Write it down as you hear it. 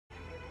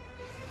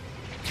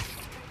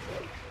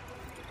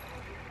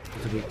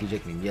tur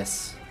bekleyecek miyim?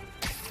 Yes.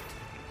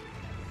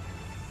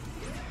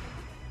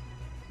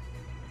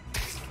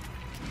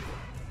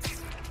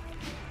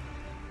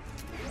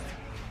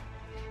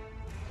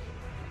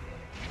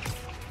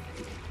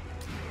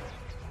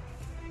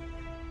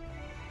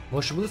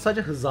 Motion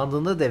sadece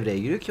hızlandığında devreye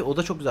giriyor ki o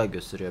da çok güzel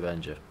gösteriyor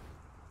bence.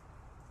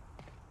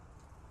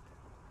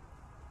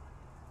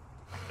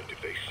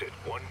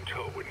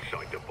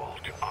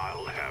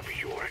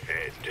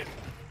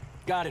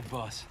 Got it,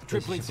 boss.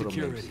 Tripling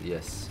security.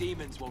 Yes.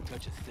 Demons won't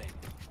touch a thing.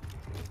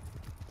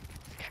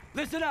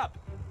 Listen up.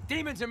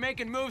 Demons are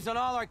making moves on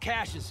all our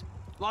caches.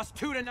 Lost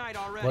 2 tonight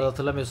already. Bu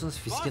hatırlamıyorsunuz,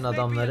 Fisk'in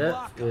adamları,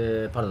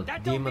 pardon,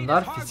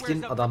 Demon'lar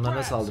Fisk'in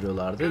adamlarına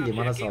saldırıyorlardı.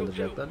 Limana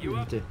saldıracaklar.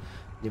 Unity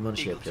limanı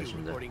şey yapacak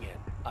şimdi.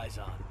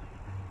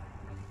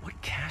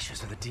 What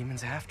caches are the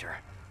demons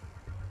after?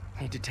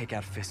 Need to take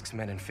out Fisk's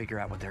men and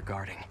figure out what they're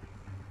guarding.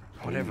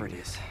 Whatever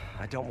it is,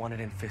 I don't want it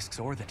in Fisk's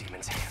or the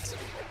demons' hands.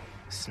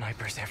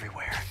 Snipers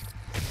everywhere.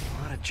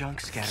 A lot of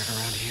junk scattered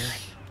around here.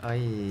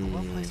 Ay,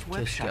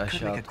 keşke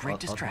aşağı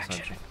atmasam.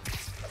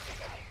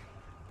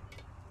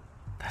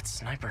 That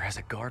sniper has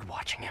a guard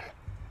watching him.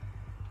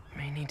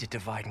 May need to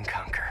divide and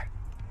conquer.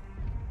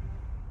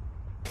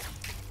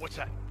 What's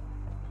that?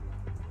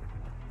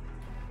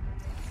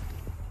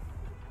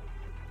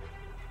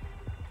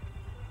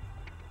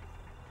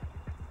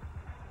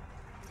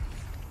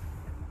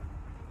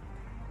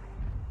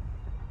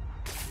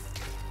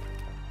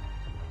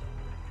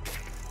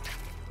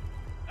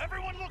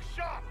 Everyone look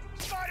sharp!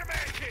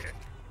 Spider-Man's here!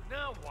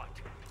 Now what?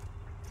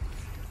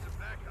 Some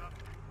backup.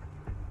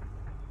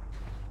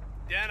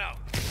 Dano.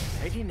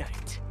 Ready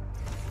night.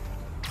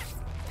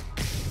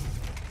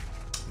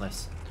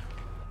 Nice.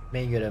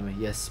 Main görev mi?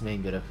 Yes,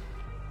 main görev.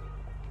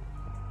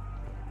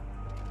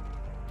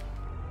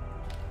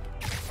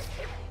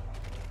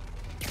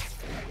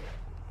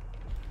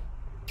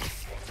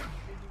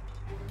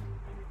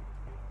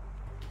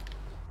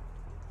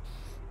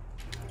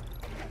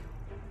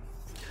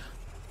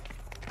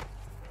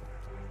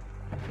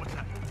 What's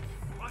that?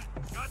 What?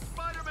 Got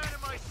Spider-Man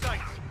in my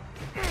sights!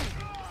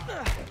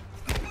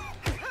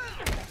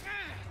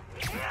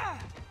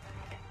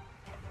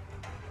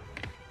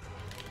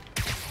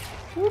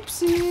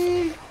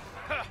 Oopsie.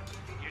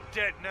 You're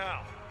dead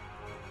now.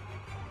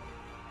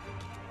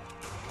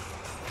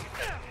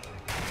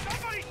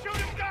 Somebody shoot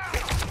him down!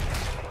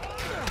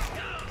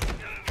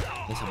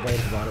 Neyse bu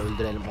herifi bari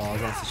öldürelim.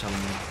 Ağzına sıçalım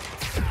ya.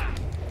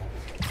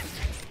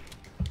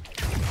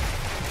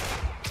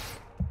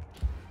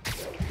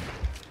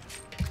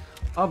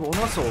 Abi o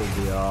nasıl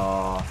oldu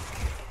ya?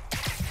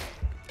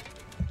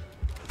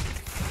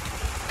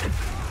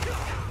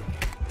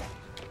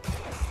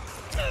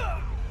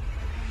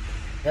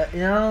 Ya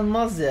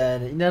inanılmaz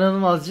yani.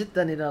 İnanılmaz,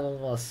 cidden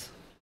inanılmaz.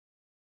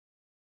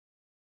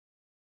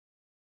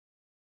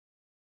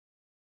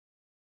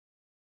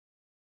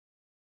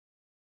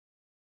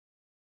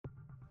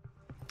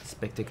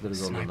 Spectacular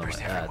zorluğunda var.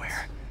 Evet.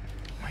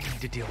 Might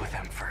need to deal with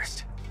them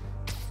first.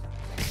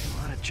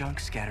 A lot of junk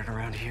scattered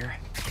around here.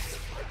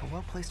 A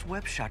well-placed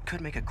web shot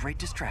could make a great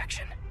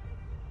distraction.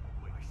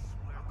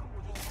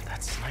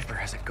 That sniper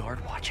has a guard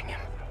watching him.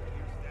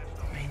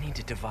 May need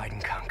to divide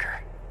and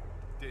conquer.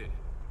 Did.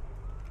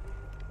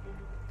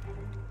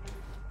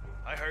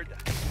 I heard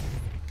that.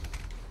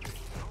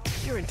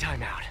 You're in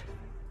timeout.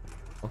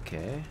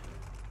 Okay.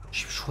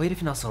 Şimdi şu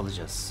herifi nasıl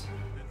alacağız?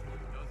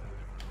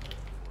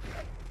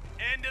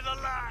 End of the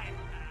line.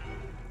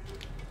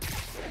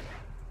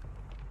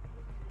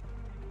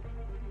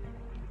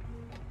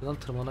 Buradan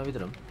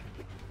tırmanabilirim.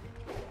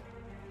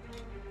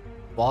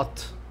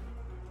 What?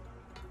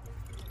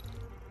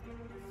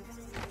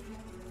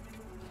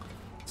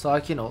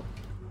 Sakin ol.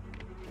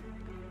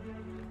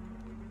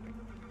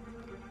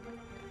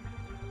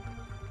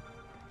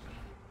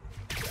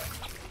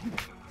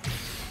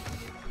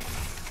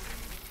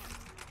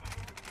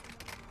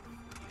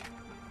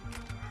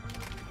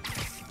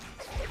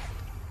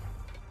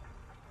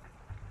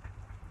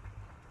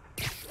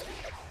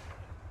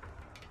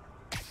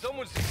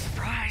 Someone's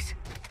Surprise!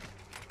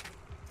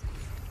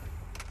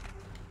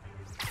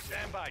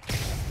 stand by.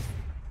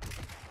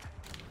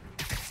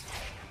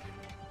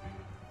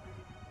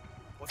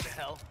 What the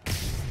hell?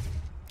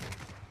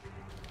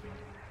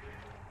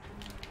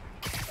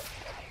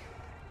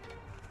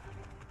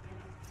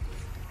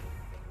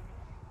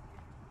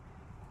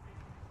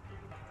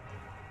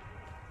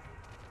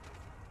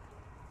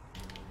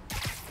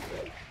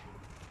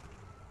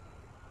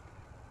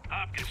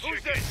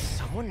 Who's this?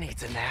 Someone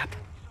needs a nap.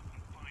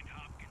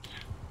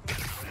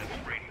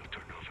 Radio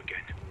turned off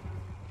again.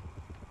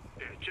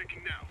 Yeah,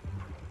 checking now.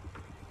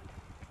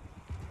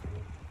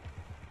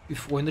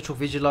 Üf, oyunda çok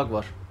feci lag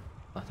var.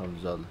 Ah tamam,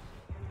 düzeldi.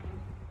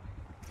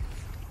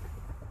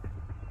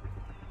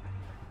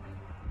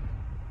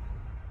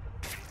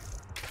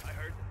 I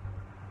heard.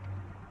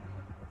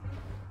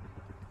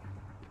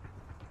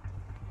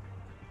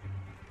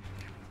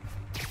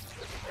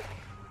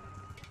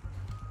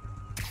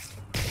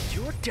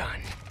 You're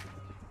done.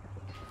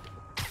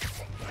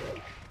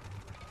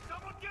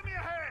 Someone give me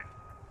a hand.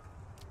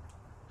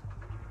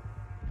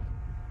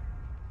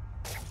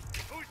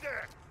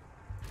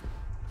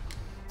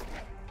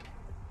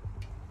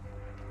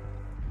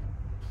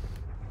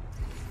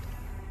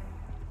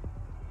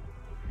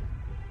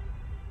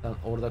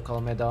 Sen orada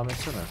kalmaya devam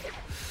etsene.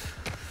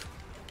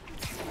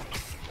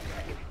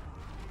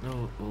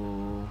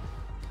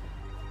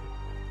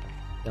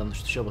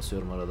 Yanlış tuşa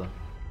basıyorum arada.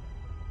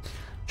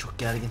 Çok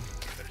gergin.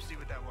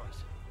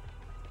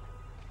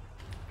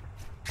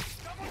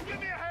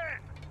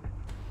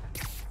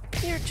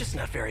 You're just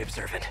not very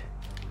observant.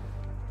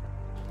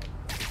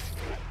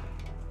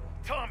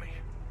 Tommy!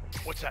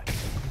 What's that?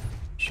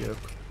 Bir şey yok.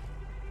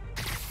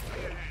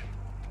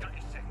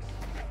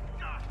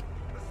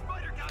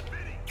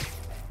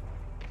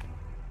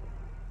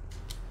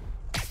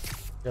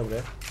 Gel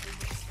buraya.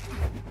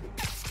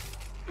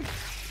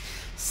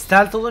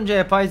 Stealth olunca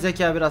yapay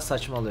zeka biraz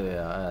saçmalıyor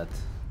ya, evet.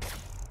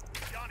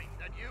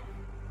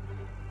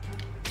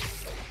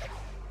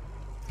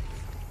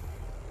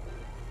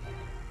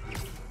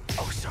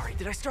 Oh, sorry.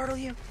 Did I startle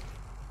you?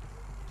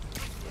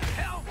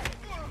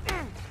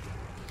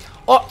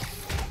 O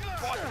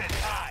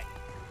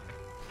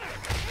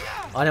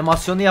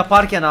animasyonu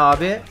yaparken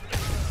abi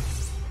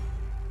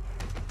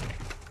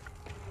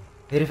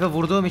herife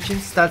vurduğum için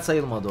stealth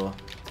sayılmadı o.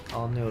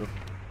 Anlıyorum.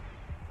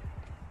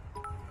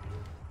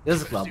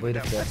 Yazık lan bu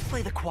herif ya. Let's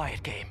play the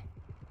quiet game.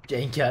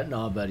 Cenker, ne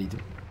haberiydim?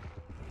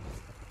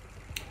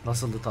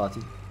 Nasıldı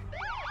tatil?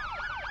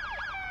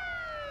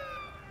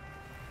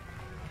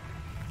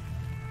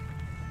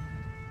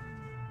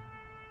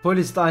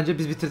 Polis daha önce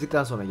biz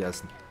bitirdikten sonra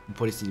gelsin. Bu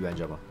polis değil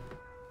bence ama.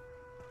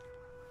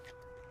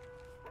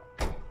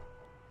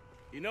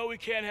 You know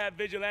we can't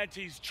have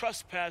vigilantes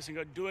trespassing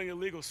or doing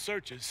illegal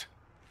searches.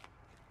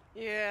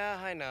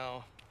 Yeah, I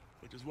know.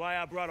 Which is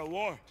why I brought a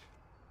warrant.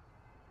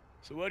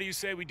 So what do you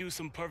say we do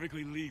some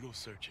perfectly legal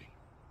searching?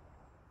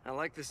 I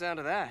like the sound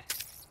of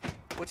that.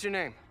 What's your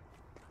name?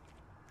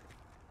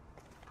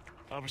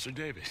 Officer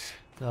Davis.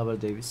 Ne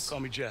haber Davis? Call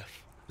me Jeff.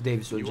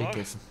 Davis You ölecek are?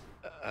 kesin.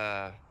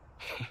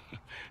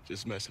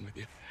 Just messing with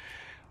you.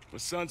 My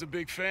son's a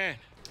big fan.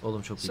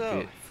 Oğlum çok büyük So,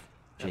 bir that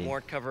şey.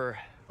 warrant cover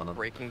Bana-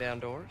 breaking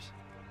down doors?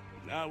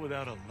 Not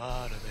without a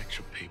lot of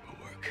extra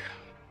paperwork.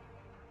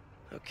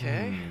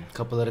 Okay.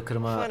 Kapıları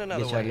kırma Find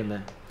another geçerli way.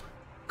 mi?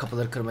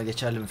 Kapıları kırma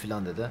geçerli mi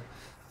filan dedi.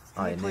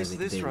 Any Aynen place öyle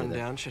this değil dedi.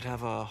 rundown should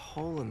have a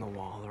hole in the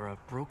wall or a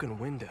broken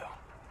window.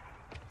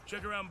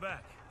 Check around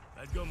back.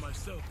 I'd go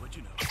myself, but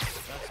you know,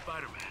 not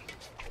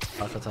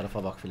Spider-Man. Arka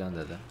tarafa bak filan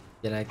dedi.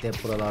 Genellikle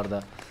hep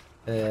buralarda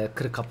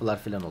kırık kapılar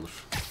filan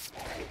olur.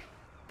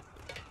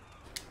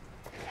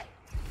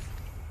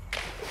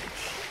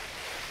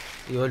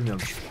 İyi,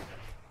 ölmüyormuş.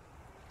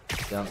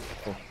 Ben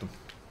korktum.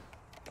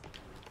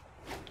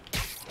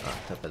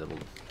 Ah, tepede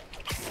buldum.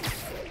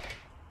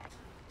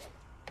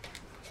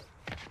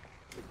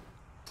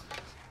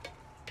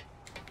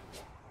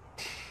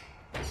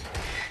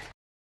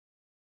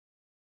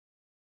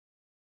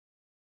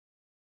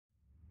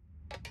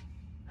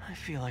 I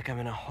feel like I'm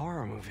in a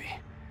horror movie.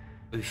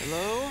 Üf,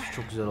 Hello?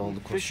 çok güzel oldu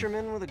kostüm.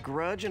 Fisherman with a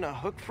grudge and a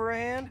hook for a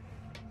hand?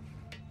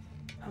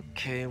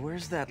 Okay,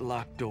 where's that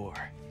locked door?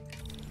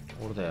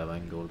 Orada ya,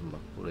 ben gördüm bak.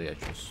 Burayı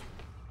açıyorsun.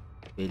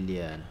 Belli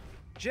yani.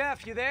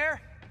 Jeff, you there?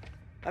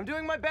 I'm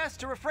doing my best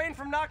to refrain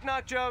from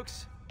knock-knock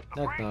jokes.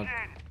 Knock knock.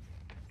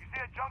 You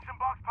see a junction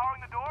box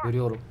powering the door?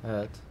 Görüyorum,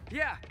 evet.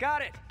 Yeah,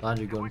 got it. Daha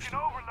önce We can görmüştüm.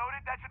 overload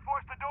it. That should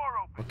force the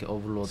door open. Okey,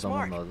 overload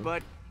Smart, zamanladım.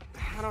 but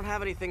I don't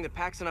have anything that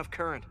packs enough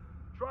current.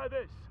 Try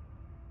this.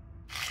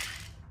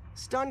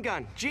 Stun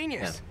gun,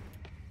 genius.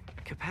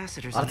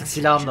 Capacitors Artık are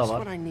silahım da just var.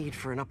 what I need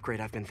for an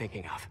upgrade I've been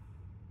thinking of.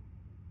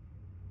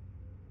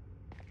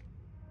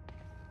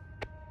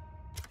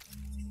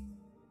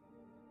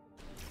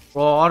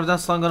 Harbiden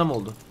stanganım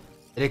oldu.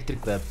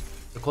 Elektrik be.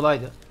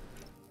 Kolaydı.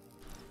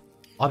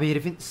 Abi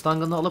herifin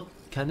stanganı alıp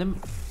kendim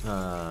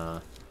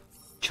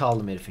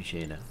çaldım herifin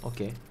şeyini.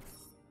 Okey.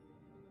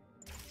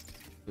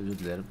 Özür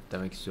dilerim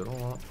demek istiyorum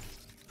ama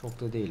çok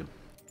da değilim.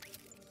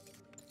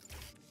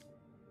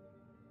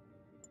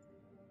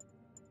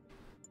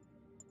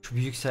 Şu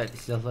büyük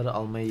silahları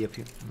almayı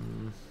yapayım.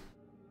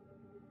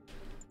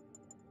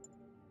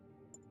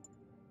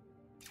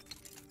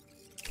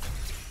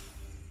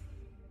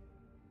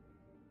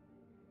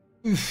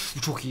 Üf,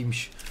 bu çok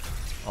iyiymiş.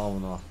 Al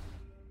bunu al.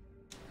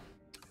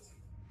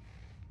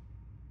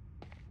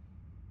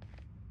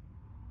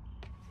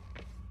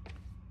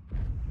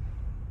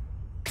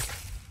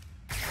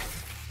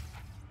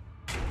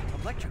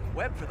 Electric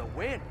web for the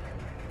win.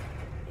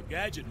 A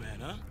gadget man,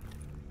 huh?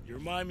 You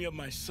remind me of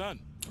my son.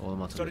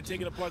 Oğlum Started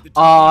taking hatırladım. apart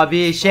the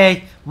Abi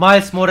şey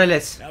Miles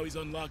Morales. Now he's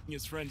unlocking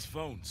his friends'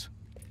 phones.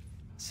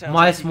 Sounds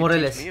like Miles you could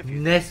teach Morales. me a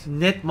few things.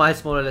 Net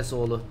Miles Morales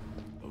oğlu.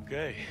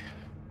 Okay.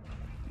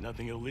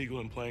 Nothing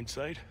illegal in plain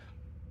sight?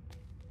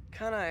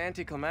 Kinda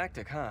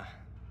anticlimactic, huh?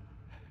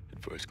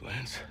 At first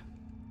glance.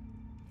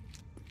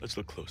 Let's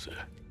look closer.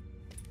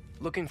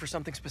 Looking for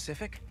something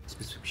specific?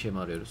 Spesifik bir şey mi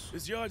arıyoruz?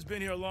 This yard's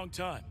been here a long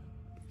time.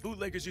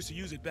 Bootleggers used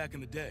to use it back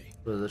in the day.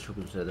 Burada çok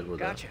uzun süredir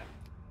burada. Gotcha.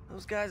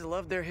 Those guys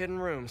love their hidden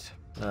rooms.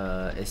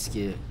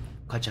 Eski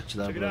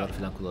kaçakçılar Check it buraları out.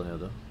 falan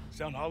kullanıyordu.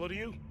 Sound hollow to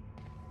you?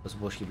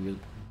 Burası boş gibi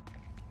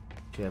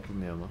şey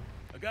yapılmıyor mu?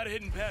 I got a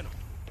hidden panel,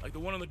 like the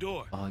one on the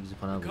door. Aha, gizli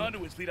panel The buldum.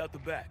 conduits lead out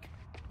the back.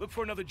 Look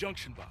for another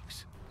junction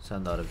box.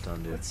 Sen de ara bir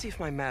tane diyor. Let's see if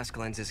my mask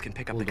lenses can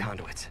pick up the Buldum.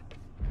 conduits.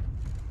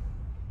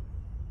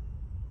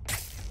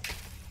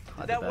 Did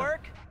Hadi that be.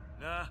 work?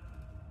 Nah.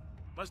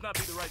 Must not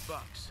be the right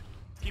box.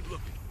 Keep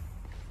looking.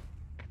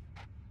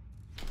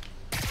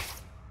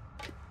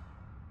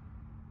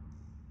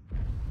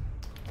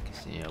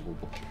 Kesin ya bu.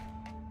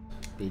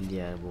 Belli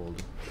yani bu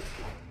oldu.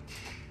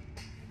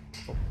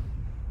 Hop.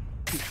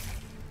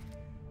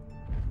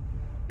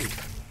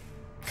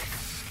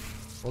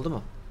 Oldu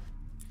mu?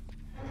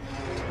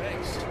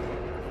 Thanks.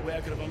 No way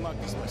I could have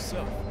unlocked this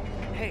myself.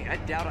 Hey, I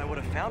doubt I would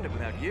have found it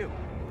without you.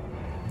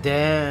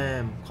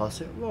 Damn.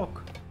 Kase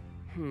yok.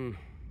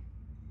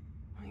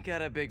 We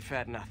got a big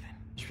fat nothing.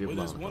 Hiçbir Well,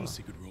 there's bulamadık one ama.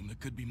 secret room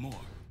that could be more.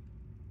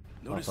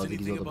 Notice fazla anything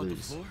gidiyor about the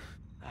olabiliriz. floor?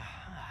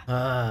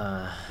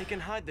 Ha. They can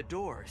hide the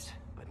doors,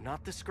 but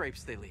not the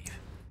scrapes they leave.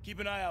 Keep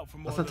an eye out for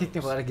more Aslında of teknik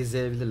those. olarak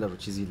gizleyebilirler bu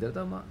çizgileri de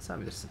ama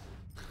sen bilirsin.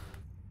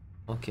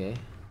 Okey.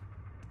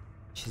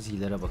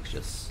 Çizgilere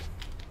bakacağız.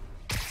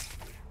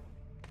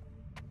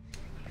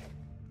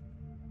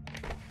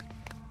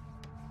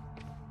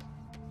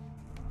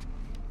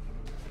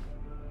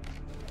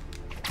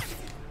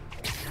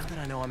 Now that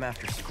I know I'm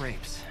after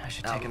scrapes, I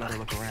should take another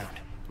look around.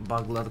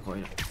 Bugladık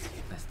oyunu.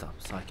 Neyse tamam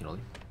sakin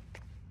olayım.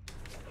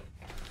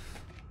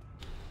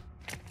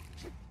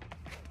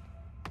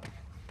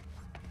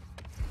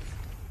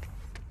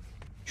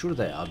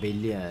 Şurada ya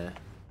belli yani.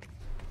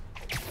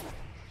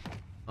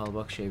 Al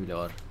bak şey bile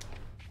var.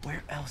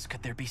 Where else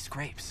could there be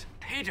scrapes?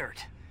 Pay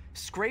dirt.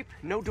 Scrape,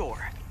 no door.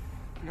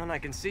 None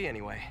I can see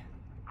anyway.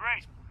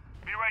 Great.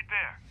 Be right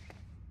there.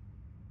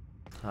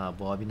 Ha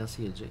bu abi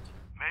nasıl gelecek?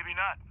 Maybe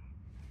not.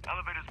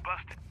 Elevator's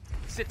busted.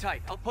 Sit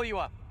tight, I'll pull you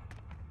up.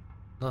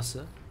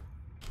 Nasıl?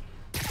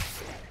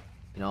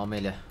 Yine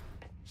amele.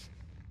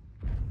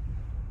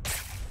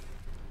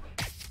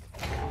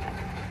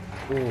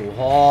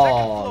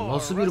 Oha!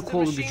 Nasıl bir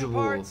kol gücü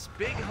bu?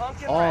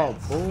 Aa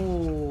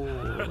bu.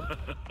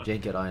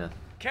 Cenker aynen.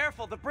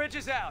 Careful, the bridge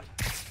is out.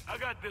 I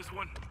got this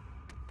one.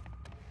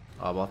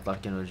 Abi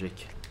atlarken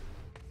ölecek.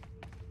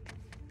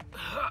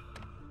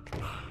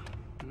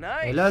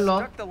 Nice. Helal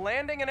lan. Stuck the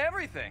landing and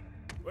everything.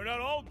 We're not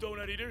all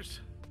donut eaters.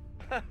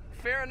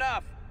 Fair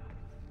enough.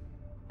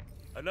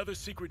 Another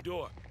secret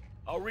door.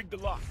 I'll rig the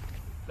lock.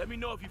 Let me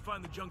know if you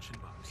find the junction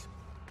box.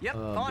 Yep,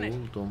 on it.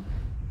 Buldum.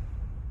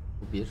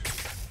 Bu bir.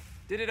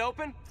 Did it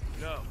open?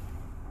 No.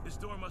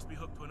 This door must be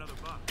hooked to another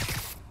box.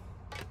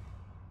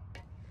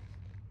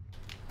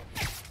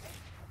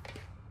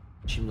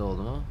 Şimdi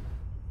oldu mu?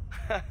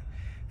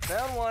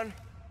 Found one.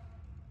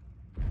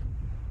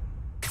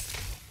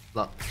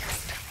 Lan.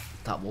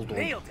 Tamam oldu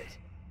oldu. Nailed it.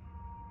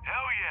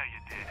 Hell yeah,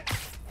 you did.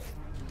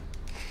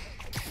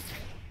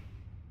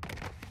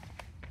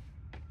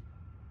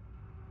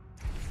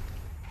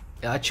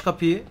 Aç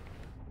kapıyı.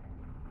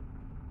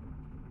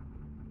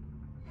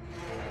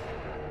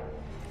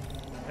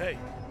 Hey,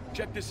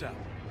 check this out.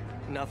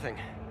 Nothing.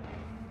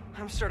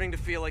 I'm starting to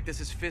feel like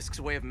this is Fisk's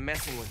way of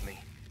messing with me.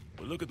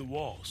 But look at the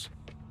walls.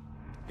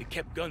 They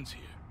kept guns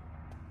here.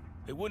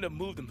 They wouldn't have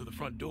moved them to the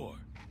front door.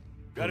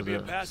 Gotta be a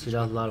Burada passage.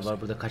 silahlar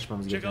var. Burada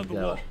kaçmamız Check gereken out bir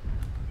the yer wall. var.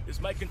 This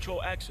might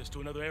control access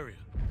to another area.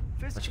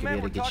 Fisk's Başka bir men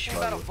yere were geçiş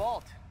talking var about a bu.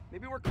 vault.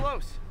 Maybe we're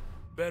close.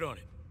 Bet on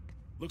it.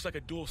 Looks like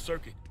a dual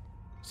circuit.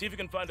 See if you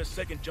can find a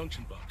second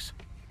junction box.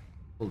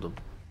 Buldum.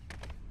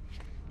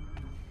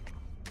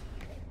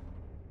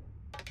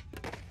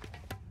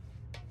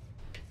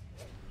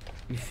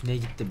 Üf ne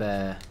gitti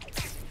be.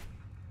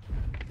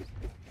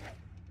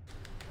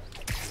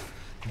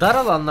 Dar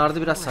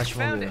alanlarda biraz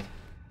saçmalıyor.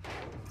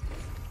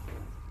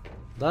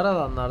 Dar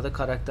alanlarda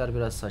karakter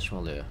biraz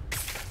saçmalıyor.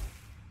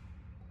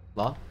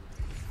 La.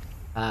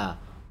 Ha,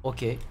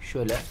 okey.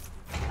 Şöyle.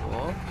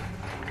 Hop.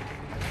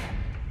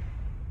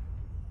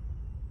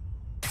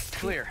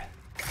 Clear.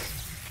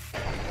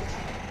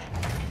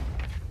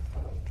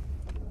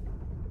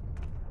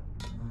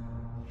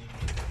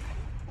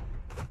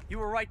 You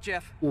were right,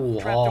 Jeff.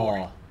 Trapdoor.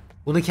 Oha.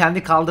 Bunu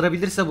kendi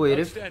kaldırabilirse bu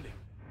herif. Outstanding.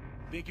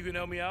 Think you can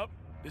help me out?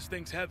 This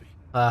thing's heavy.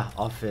 Ha,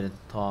 aferin.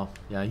 Tamam.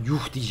 Yani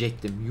yuh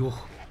diyecektim. Yuh.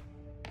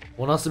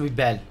 O nasıl bir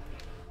bel?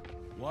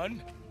 1,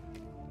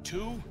 2,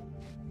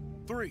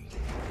 3.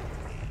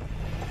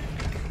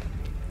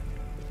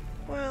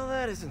 Well,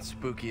 that isn't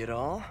spooky at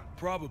all.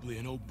 Probably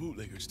an old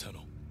bootlegger's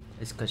tunnel.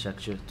 Eski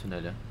kaçakçı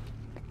tüneli.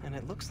 And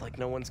it looks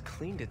like no one's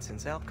cleaned it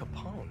since Al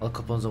Capone. Al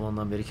Capone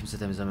zamandan beri kimse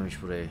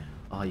temizlememiş burayı.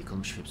 Aha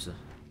yıkılmış hepsi.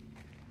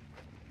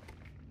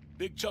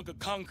 Big chunk of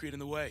concrete in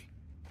the way.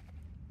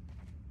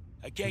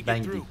 I can't Ben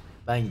get gideyim. through.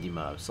 Ben gideyim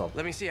abi sal.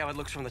 Let me see how it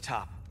looks from the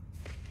top.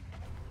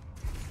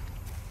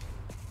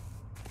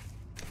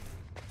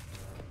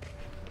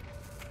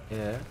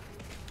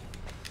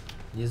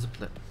 Niye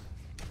zıpla?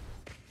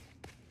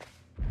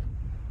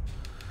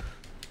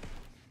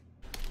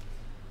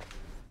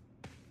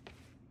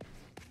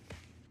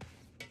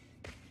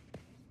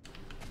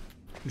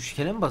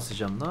 Üçgene mi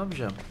basacağım? Ne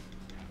yapacağım?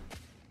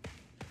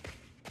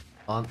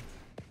 An.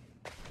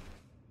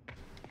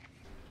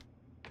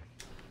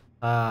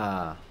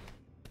 Ha.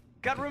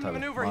 Got room to Tabii,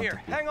 maneuver here.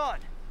 mantıklı. Hang on.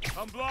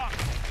 I'm blocked.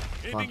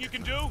 Anything you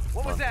can do?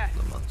 What was that?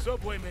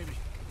 Subway maybe.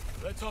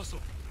 Let's hustle.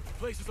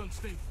 Place is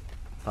unstable.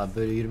 Tabii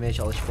böyle yürümeye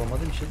çalışıp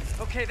olmadığım için.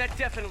 Okay, that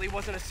definitely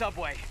wasn't a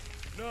subway.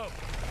 No.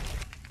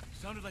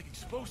 Sounded like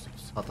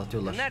explosives.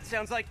 Patlatıyorlar. And that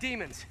sounds like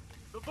demons.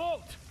 The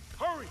vault.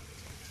 Hurry.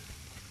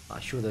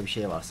 Ha, şurada bir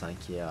şey var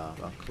sanki ya.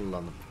 Ben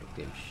kullandım. Yok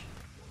demiş.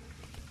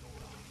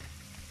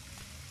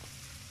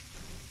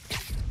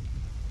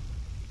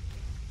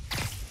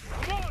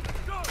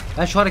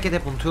 Ben şu hareketi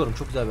hep unutuyorum.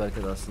 Çok güzel bir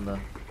hareket aslında.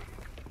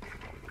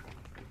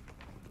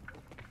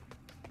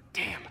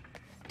 Damn.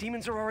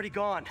 Demons are already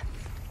gone.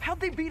 How'd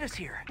they beat us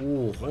here?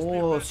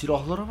 Oho,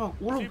 silahlara bak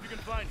oğlum. See if you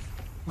can find it.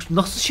 Bu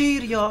nasıl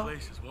şehir ya? Place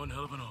is one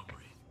hell of an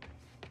armory.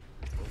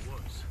 Or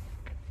was.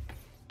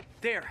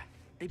 There.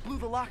 They blew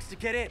the locks to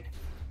get in.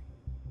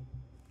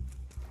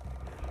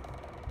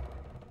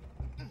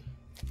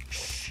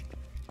 Shh.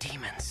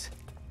 Demons.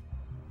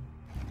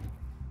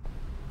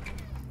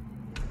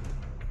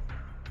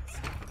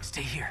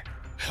 Stay here.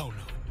 Hell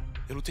no.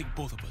 It'll take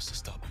both of us to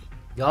stop him.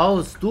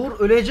 Yavuz dur,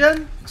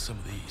 öleceksin. And some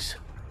of these.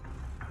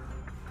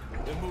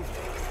 They're moving.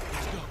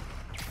 Let's go.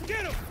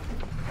 Get him!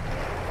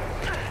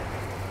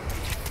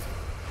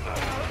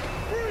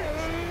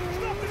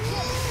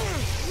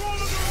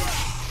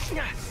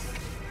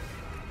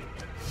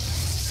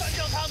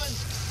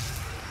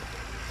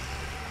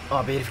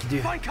 Abi herif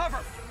gidiyor. Find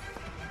cover.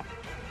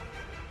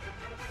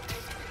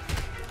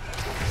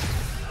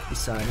 Bir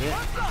saniye.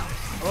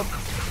 Hop.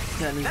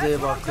 Kendinize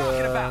iyi bakın.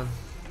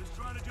 Just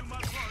trying to do my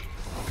part.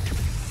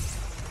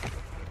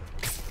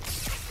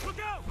 Look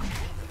out!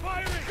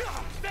 Firing!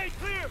 Stay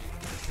clear!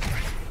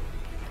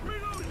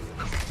 Reloading!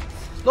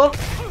 Lan.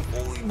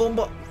 Oy,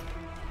 bomba.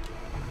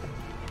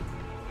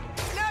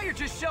 Now you're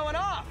just showing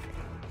off.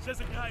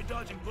 Says a guy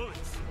dodging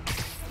bullets.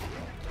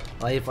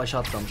 Herif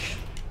aşağı atlamış.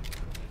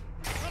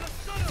 Gonna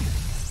stun him!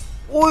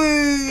 Oy,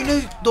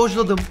 ne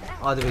dojladım.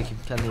 Hadi bakayım,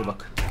 kendine iyi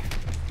bak.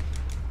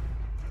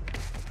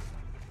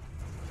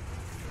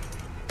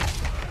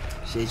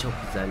 Şey çok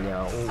güzel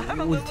ya. O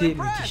ulti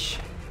müthiş.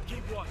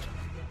 Keep watching.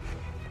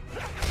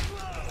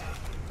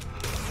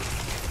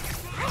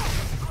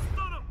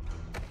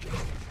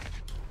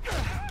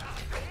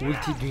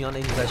 Ulti dünyanın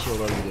en güzel şey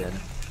olabilir yani.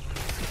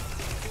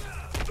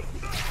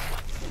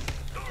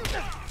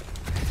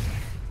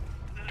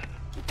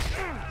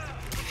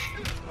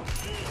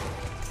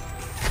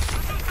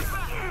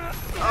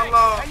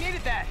 I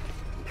needed that.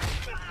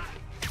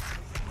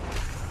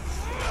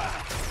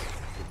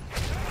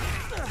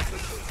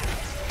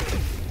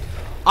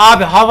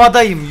 Abi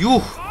havadayım, yuh.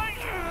 Your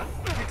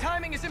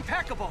timing is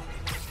impeccable.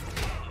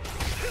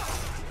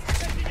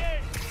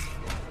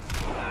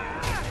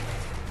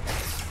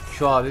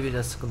 Şu abi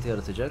biraz sıkıntı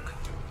yaratacak.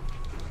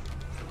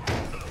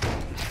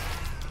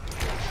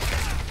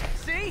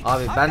 See?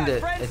 Abi I've ben got de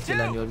friends too.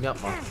 etkileniyorum,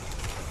 yapma.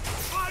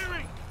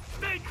 Firing!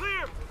 Stay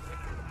clear!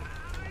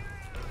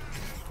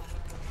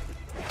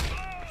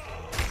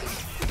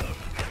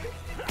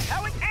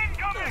 How is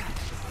incoming?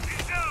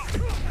 He's down!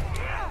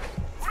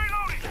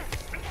 Reloading!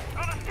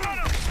 Gonna stun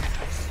him!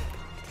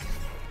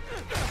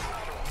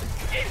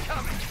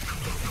 Incoming.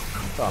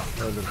 Tamam,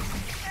 öldürdüm.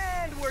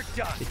 And we're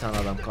done. Bir tane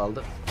adam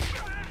kaldı.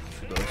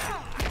 Şurada olsun.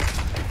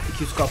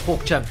 200k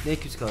pokçem. Ne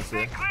 200k'sı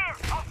ya? Clear!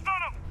 I'll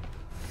stun him!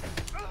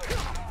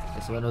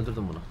 Neyse ben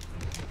öldürdüm bunu.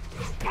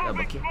 Gel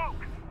bakayım.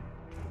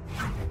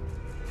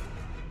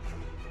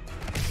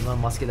 Bunlar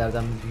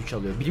maskelerden bir güç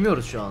alıyor.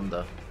 Bilmiyoruz şu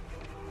anda.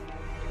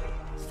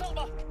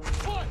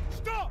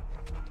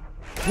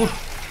 Vur.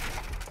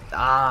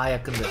 Aa,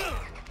 yakındı.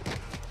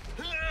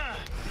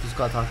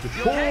 200k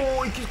takip.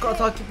 Oo, 200k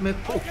takip mi?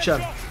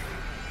 Pokçem.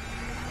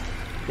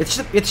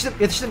 Yetiştim.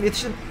 Yetiştim.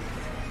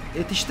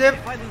 If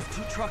I lose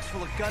 2 trucks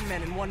full of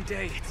gunmen in one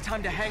day, it's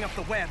time to hang up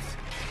the webs.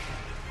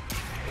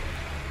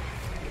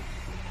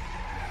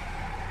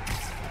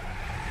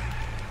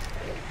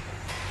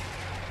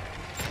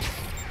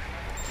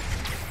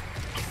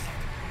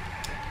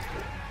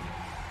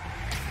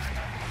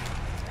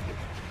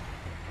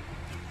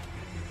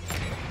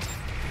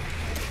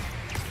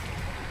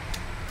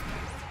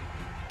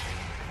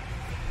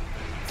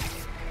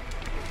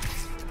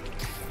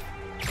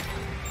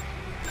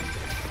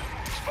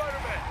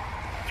 Spider-Man!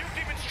 You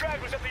demon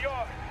stragglers at the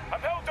yard!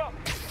 I'm held up!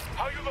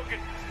 How you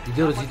looking?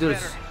 Gidiyoruz.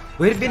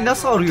 Bu herif beni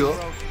nasıl arıyor?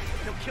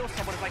 He'll kill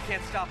someone if I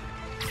can't stop him.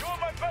 Doing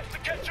my best to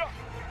catch up,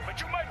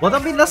 but you might... Bu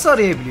adam beni nasıl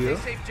arayabiliyor?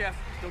 Stay safe, Jeff.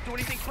 Don't do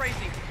anything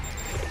crazy.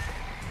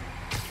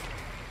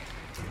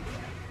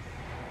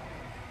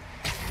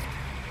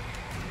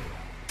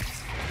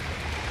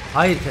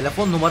 Hayır,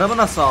 telefon numaramı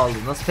nasıl aldı?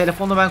 Nasıl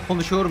telefonla ben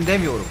konuşuyorum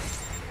demiyorum.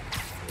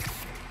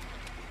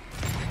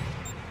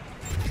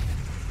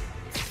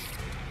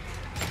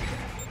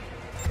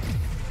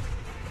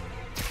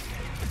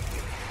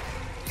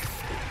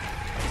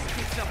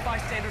 Keeps up,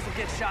 bystanders will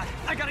get shot.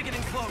 I gotta get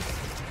in close.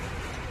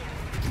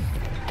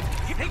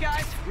 Hey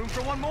guys, room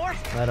for one more?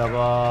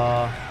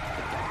 Merhaba.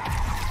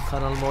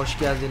 Kanalıma hoş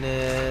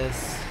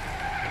geldiniz.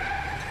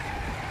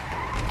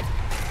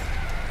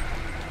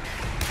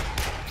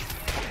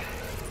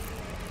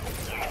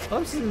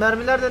 Oğlum sizin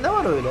mermilerde ne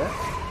var öyle?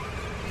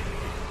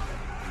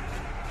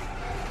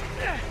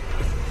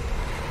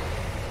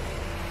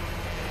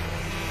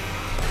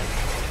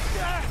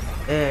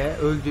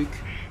 öldük.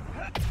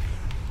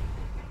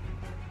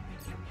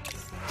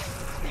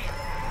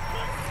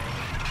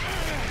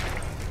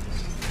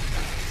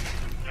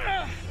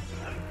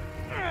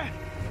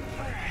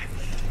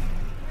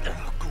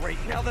 Great,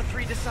 now the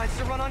three decides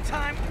to run on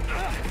time.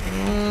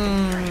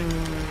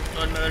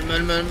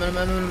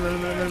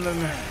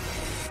 Ölme.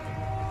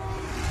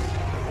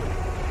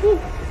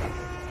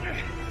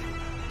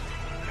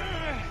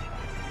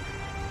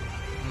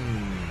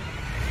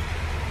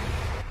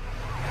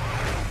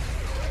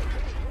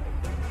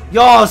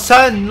 Ya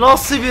sen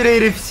nasıl bir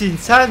herifsin?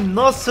 Sen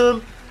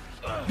nasıl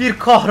bir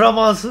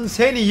kahramansın?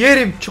 Seni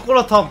yerim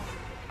çikolatam.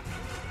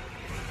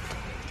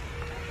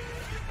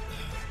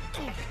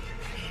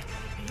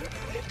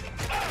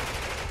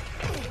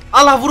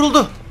 Allah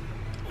vuruldu.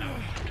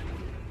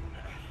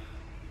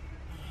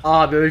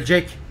 Abi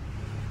ölecek.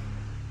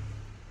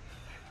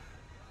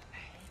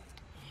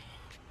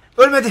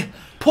 Ölmedi.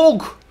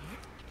 Pog.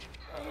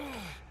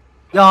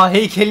 Ya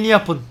heykelini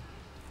yapın.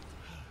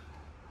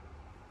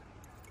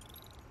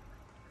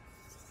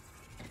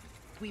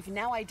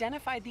 We've now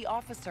identified the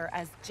officer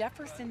as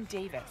Jefferson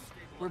Davis.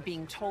 We're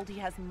being told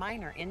he has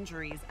minor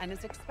injuries and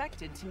is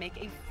expected to make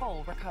a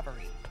full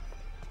recovery.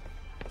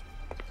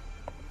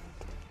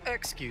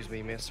 Excuse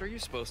me, miss. Are you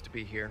supposed to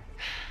be here?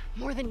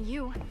 More than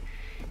you.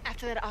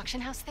 After that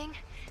auction house thing,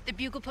 the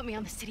Bugle put me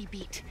on the city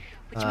beat,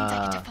 which means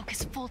I get to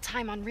focus full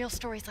time on real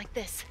stories like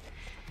this.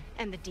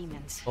 And the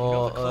demons.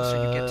 O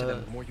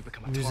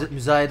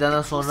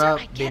müzayededen sonra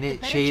beni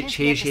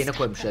şehir şeyine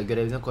koymuşlar,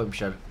 görevine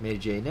koymuşlar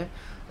Mary Jane'i.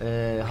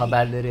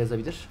 Haberleri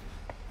yazabilir.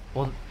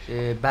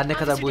 Ben ne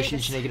kadar bu işin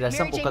içine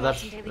girersem o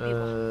kadar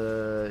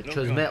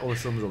çözme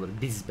olasılığımız olur.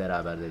 Biz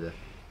beraber dedi.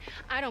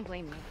 I don't blame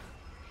you.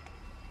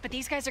 But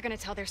these guys are going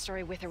to tell their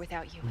story with or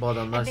without you. Bu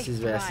adamlar And they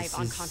siz veya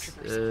thrive on siz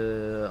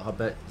controversy.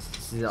 haber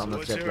size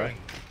anlatacaklar.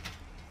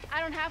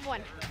 I don't have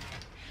one.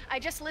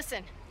 I just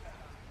listen.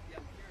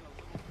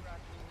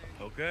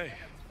 Okay.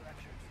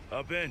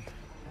 Up in.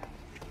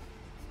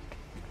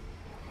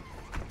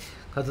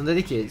 Kadın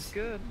dedi ki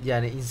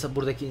yani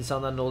buradaki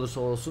insanlar ne olursa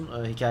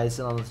olsun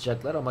hikayesini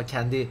anlatacaklar ama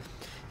kendi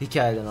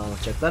hikayelerini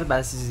anlatacaklar.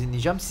 Ben sizi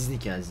dinleyeceğim, sizin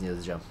hikayenizi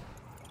yazacağım.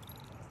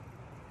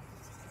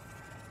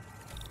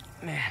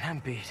 Man,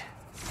 I'm beat.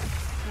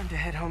 Time to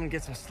head home and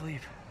get some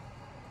sleep.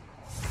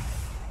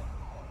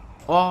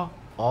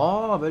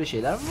 Böyle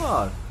şeyler mi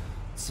var?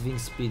 Swing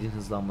speed'in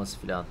hızlanması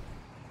filan.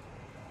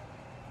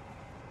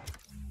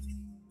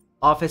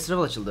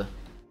 Festival açıldı.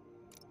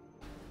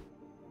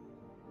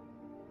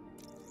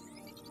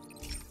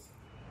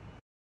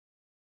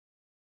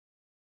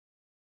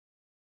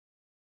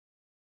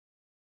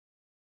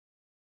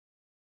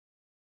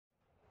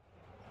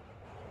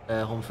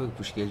 Homofobik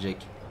push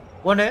gelecek.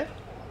 O ne?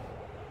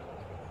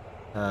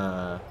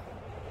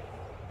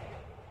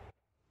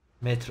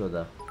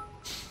 Metroda.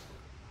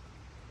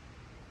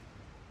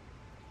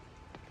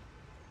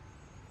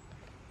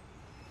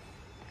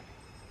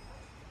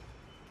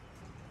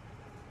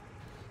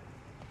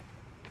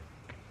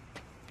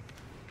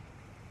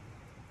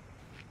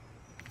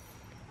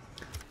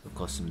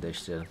 Kostüm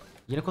değiştirelim.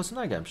 Yine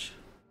kostümler gelmiş.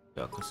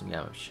 Yok, kostüm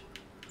gelmemiş.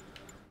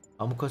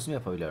 Ama bu kostümü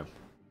yapabiliyorum.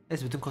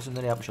 Neyse, bütün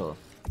kostümleri yapmış olalım.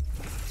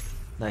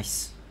 Nice.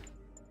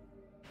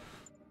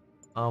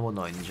 Ama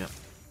bunu oynayacağım.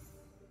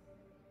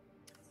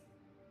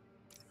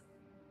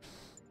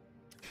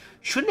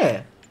 Şu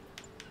ne?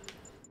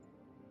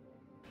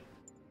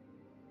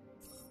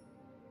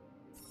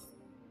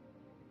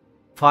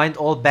 Find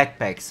all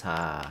backpacks.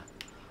 Ha.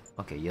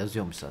 Okey,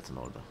 yazıyormuş zaten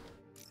orada.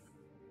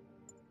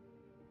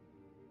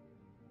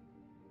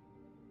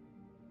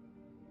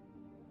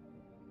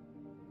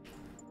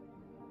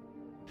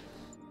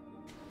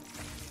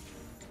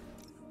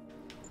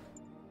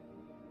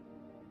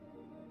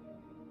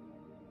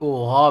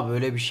 Oha,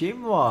 böyle bir şey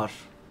mi var?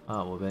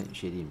 Ha, o ben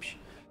şey değilmiş.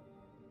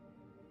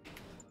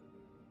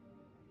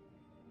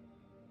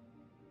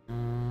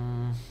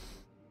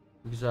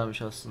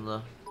 Güzelmiş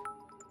aslında.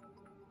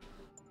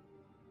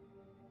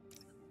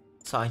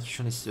 Sanki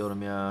şunu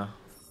istiyorum ya.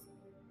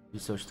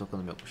 Research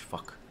token'ım yokmuş.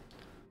 Fuck.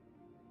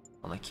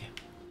 Ana ki.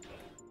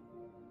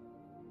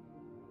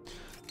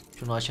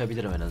 Şunu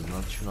açabilirim en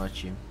azından. Şunu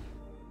açayım.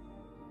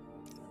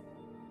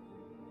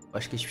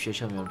 Başka hiçbir şey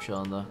açamıyorum şu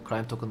anda.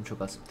 Crime token'ım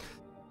çok az.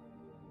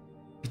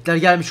 Bitler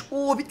gelmiş.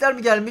 Oo, bitler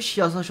mi gelmiş?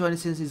 Yazsan şu an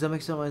seni izlemek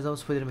istiyorum. Aynı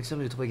zamanda spoiler yemek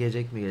istiyorum. YouTube'a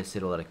gelecek mi?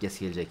 Seri olarak. Yes,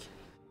 gelecek.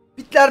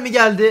 Bitler mi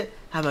geldi?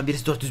 Hemen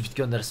birisi 400 bit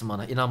göndersin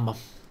bana. İnanmam.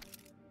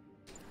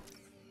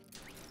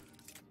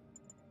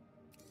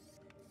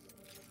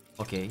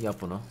 Okey, yap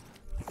bunu.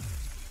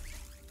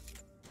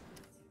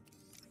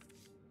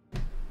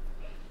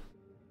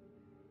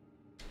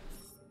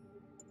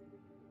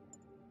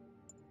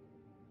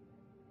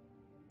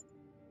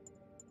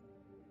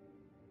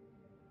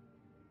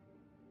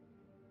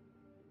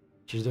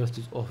 Cheers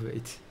 400. Oh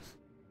wait.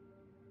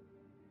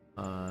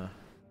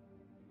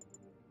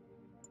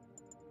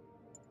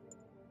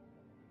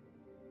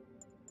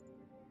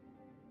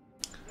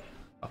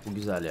 Bak bu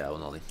güzel ya,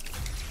 onu alayım.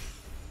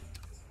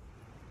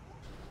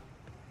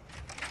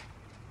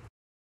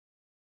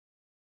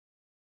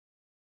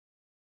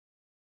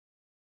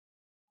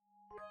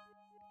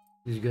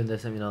 100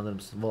 göndersem inanır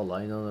mısın?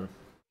 Vallahi inanırım.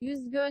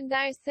 100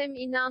 göndersem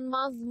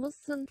inanmaz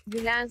mısın?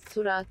 Gülen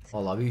surat.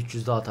 Vallahi bir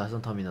 300 daha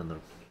atarsan tam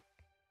inanırım.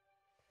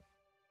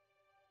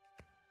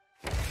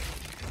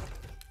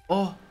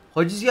 Oh,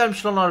 haciz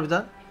gelmiş lan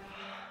harbiden.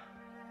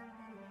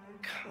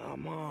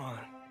 Come on.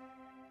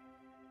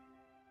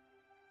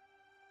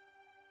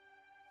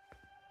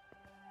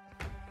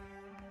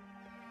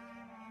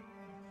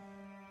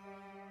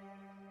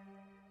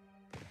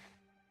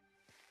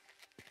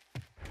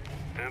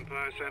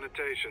 Empire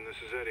Sanitation, this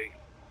is Eddie.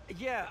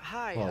 Yeah,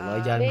 hi.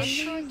 Vallahi gelmiş.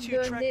 I'm trying to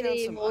track down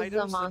Göndereyim some o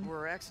items that zaman.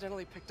 were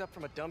accidentally picked up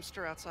from a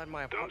dumpster outside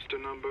my apartment.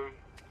 Dumpster number?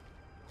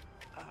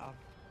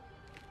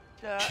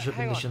 Şişapın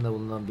Hang on. dışında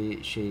bulunan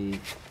bir şey.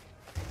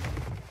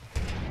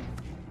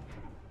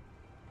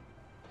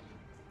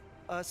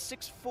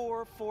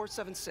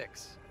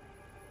 64476.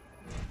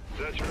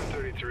 That's room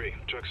 33.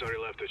 Truck's already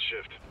left its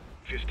shift.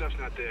 If your stuff's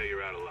not there,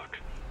 you're out of luck.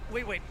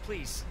 Wait,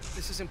 please.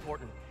 This is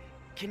important.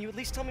 Can you at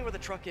least tell me where the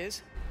truck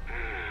is?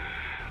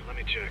 Let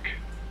me check.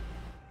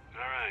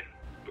 Alright.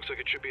 Looks like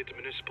it should be at the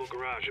municipal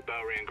garage at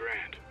Bowery and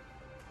Grand.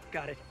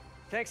 Got it.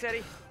 Thanks,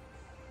 Eddie.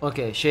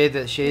 Okey,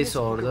 şeyi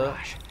sordu.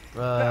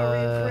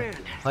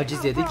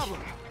 Haciz yedik.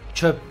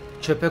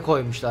 Çöpe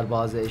koymuşlar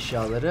bazı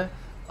eşyaları.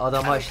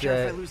 Adama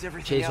işte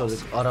şey sorduk.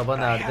 Araba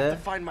nerede?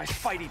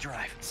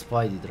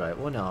 Spidey Drive.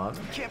 O ne abi?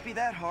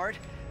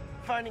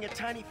 Finding a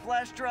tiny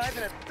flash drive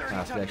in a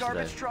 30-ton Flash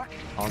garbage drive. truck.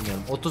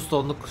 Anlıyorum. 30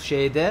 tonluk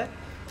şeyde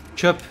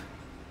çöp I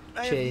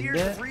have years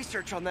şeyinde. of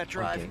research on that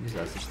drive. Okey,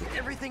 güzel sıçtık.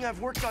 Everything I've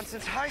worked on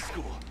since high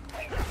school.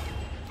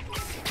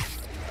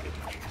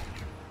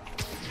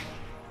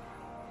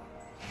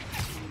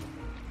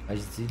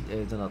 Hacizi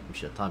evden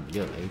atmışlar. Tamam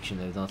biliyorum. Ev için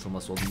evden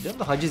atılması olduğunu biliyorum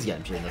da haciz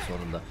gelmiş eline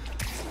sonunda.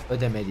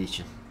 Ödemediği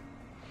için.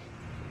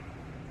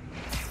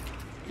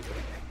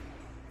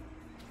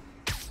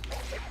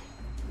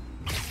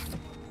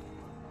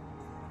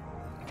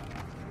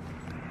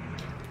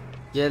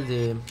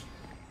 Geldim.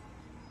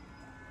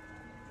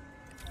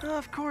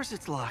 Of course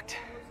it's locked.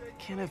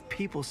 Can't have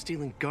people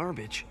stealing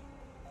garbage.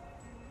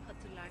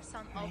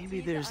 Hatırlarsan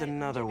Maybe there's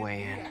another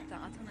way in.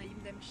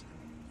 atanayım demiştim.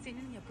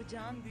 Senin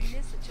yapacağın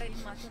büyüye sıçayım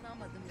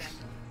atanamadım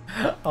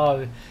ben.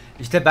 Abi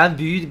işte ben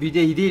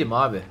büyüde iyi değilim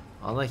abi.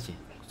 Anla ki.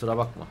 Kusura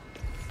bakma.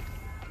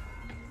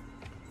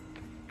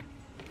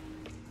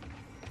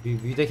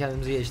 Büyüde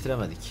kendimizi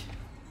geliştiremedik.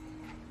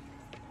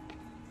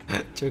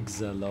 Çok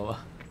güzeldi ama.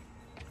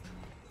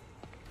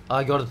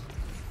 Aa gördüm.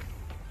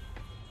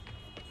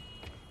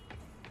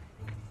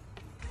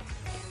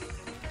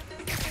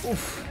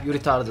 Uf, you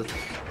retarded.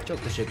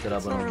 Çok teşekkürler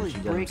It's abone not olduğun really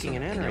için. Canım breaking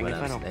and misin? entering if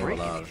I Eyvallah, don't break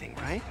eyvallah abi. anything,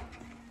 right?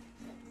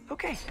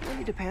 Okay, no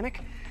need to panic.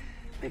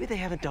 Maybe they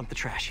haven't dumped the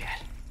trash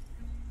yet.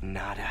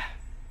 Nada.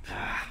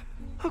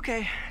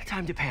 Okay,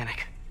 time to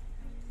panic.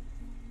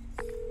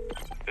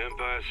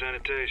 Empire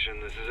Sanitation,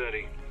 this is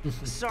Eddie.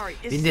 Sorry,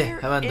 is Bindi, there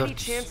hemen any 400.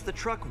 chance the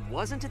truck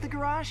wasn't at the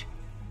garage?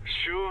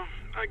 Sure,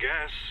 I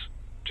guess.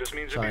 Just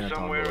means it'll be Chinatown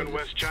somewhere in olabilir.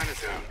 West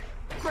Chinatown.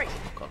 Great.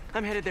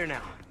 I'm headed there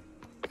now.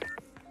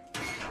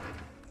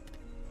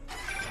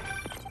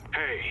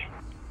 Hey,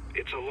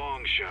 it's a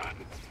long shot,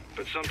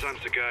 but sometimes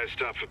the guys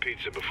stop for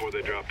pizza before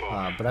they drop off.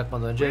 Ha,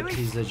 bırakmadan önce Really?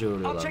 pizzacı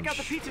I'll check out the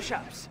uğruyorlarmış. pizza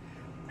shops.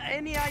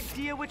 Any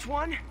idea which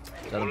one? One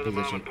Canım of the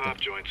pizza mom and çekti.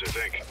 pop joints, I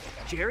think.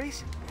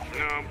 Jerry's?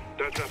 No,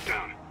 that's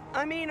uptown.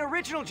 I mean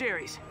original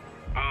Jerry's.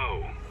 Oh,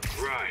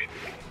 right.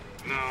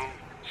 No,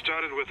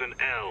 started with an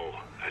L,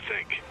 I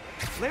think.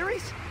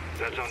 Larry's?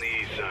 That's on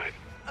the east side.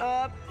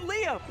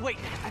 Leo! Wait,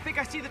 I think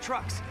I see the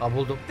trucks. Aa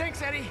buldum.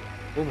 Thanks, Eddie.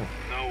 Bu mu?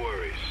 No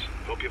worries.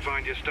 Hope you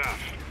find your stuff.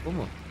 Bu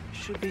mu?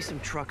 Should be some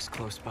trucks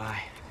close by.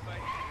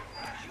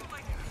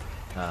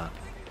 Ha.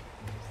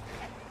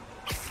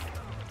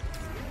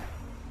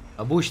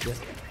 Ha bu işte.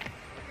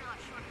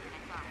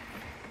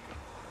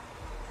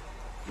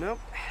 Nope,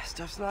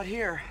 stuff's not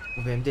here.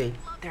 Bu benim değil.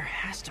 There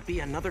has to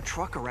be another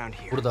truck around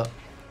here. Burada.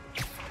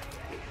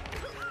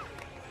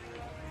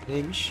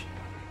 Neymiş?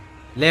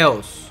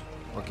 Leos.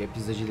 Okey,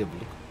 pizzacıyı da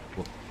bulduk.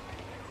 Bu.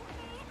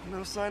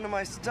 No sign of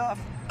my stuff.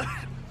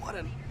 What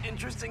an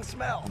interesting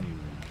smell.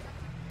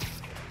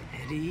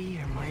 Eddie,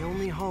 you're my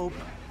only hope.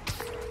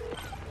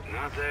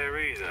 Not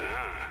there either,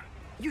 huh?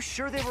 You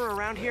sure they were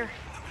around here?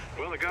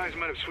 Well, the guys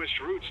might have switched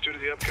routes due to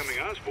the upcoming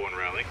Osborne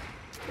rally.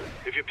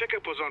 If your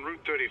pickup was on Route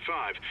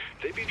 35,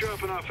 they'd be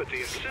dropping off at the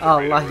incinerator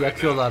Allah right now.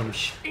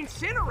 yakıyorlarmış.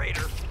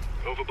 Incinerator?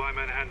 Over by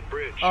Manhattan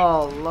Bridge.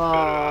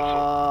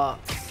 Allah.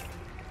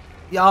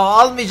 Ya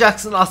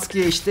almayacaksın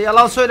askıya işte.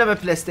 Yalan söyleme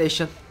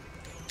PlayStation.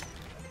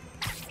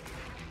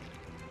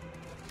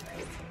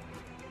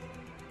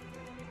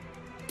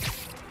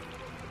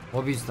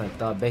 Mobil Snipe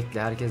daha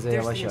bekle. Herkese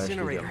There's yavaş the yavaş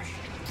incinerator. gidiyormuş.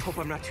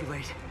 Hope I'm not too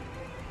late.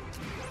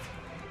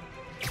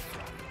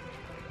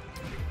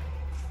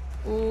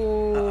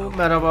 Oo,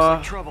 merhaba. Looks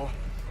like trouble.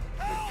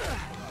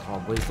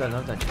 Aa, bu herifler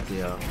nereden çıktı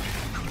ya?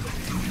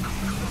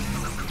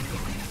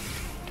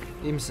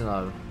 İyi misin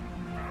abi?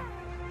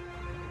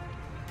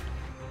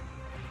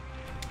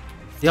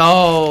 Ya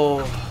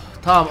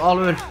tamam al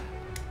öl.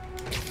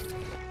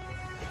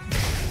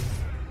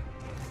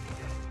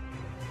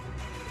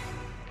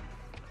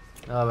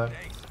 Ne haber?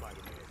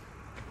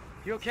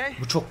 You okay?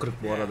 Bu çok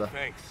kırık bu arada.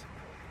 Thanks.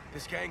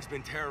 This gang's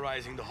been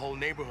terrorizing the whole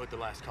neighborhood the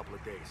last couple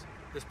of days.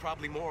 There's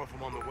probably more of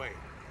them on the way.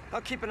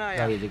 I'll keep an eye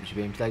Gel out. gelecek bir şey.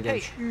 Benimkiler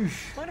gelmiş.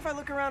 Üf. Mind if I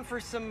look around for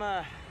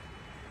some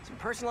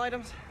personal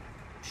items?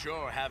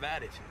 Sure, have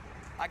at it.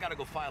 I gotta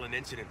go file an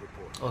incident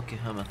report. Okey,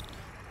 hemen.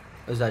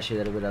 Özel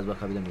şeylere biraz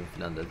bakabilir miyim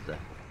falan dedi de.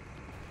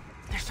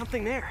 There's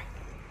something there.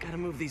 Gotta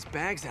move these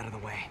bags out of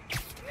the way.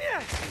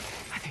 Yeah,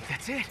 I think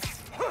that's it.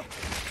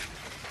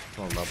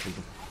 Vallahi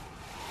buldum.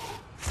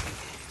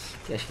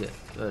 Keşke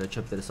öyle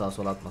çöpleri sağa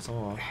sola atmasam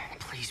ama.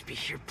 Please be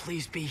here,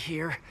 please be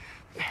here.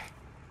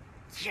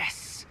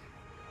 Yes.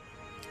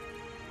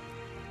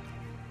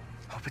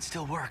 Hope it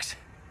still works.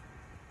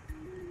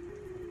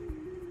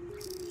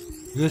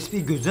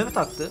 USB gözüne mi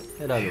taktı?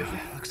 Helal olsun.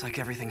 Looks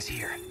like everything's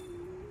here.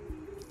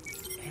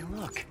 Hey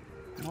look,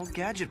 an old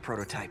gadget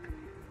prototype.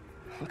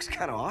 Looks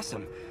kind of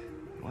awesome.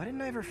 Why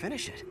didn't I ever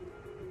finish it?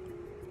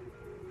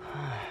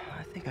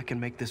 I think I can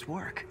make this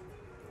work.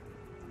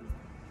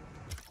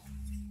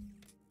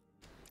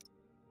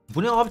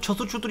 Bu ne abi,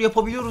 çatır çutur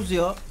yapabiliyoruz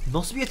ya.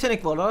 Nasıl bir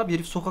yetenek var abi?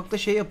 Herif sokakta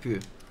şey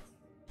yapıyor.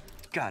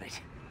 Got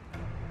it.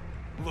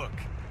 Look,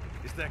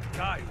 it's that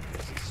guy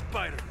who is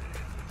Spider-Man.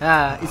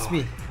 Ha,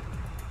 ismi.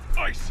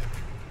 Ice.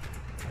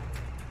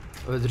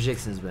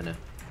 Öldüreceksiniz beni.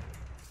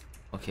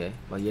 Okey.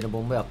 Bak yeni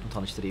bomba yaptım,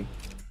 tanıştırayım.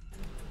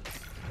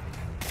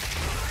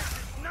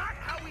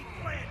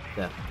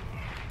 Gel.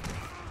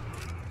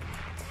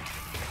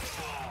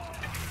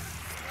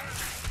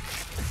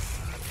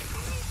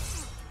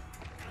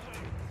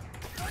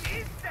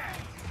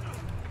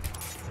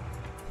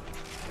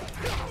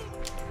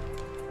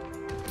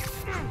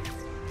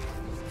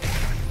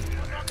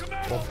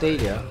 Ok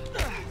değil ya.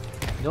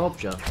 Ne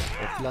yapacaksın?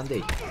 Ok falan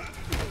değil.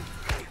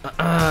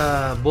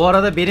 Bu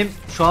arada benim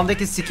şu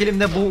andaki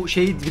skillimle bu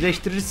şeyi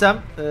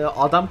birleştirirsem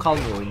adam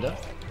kalmıyor oyunda.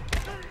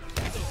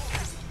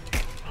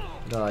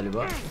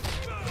 Galiba.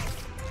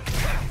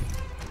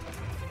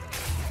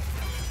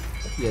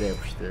 Yere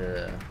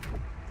yapıştı.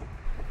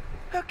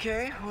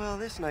 Okay, well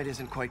this night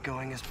isn't quite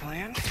going as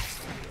planned.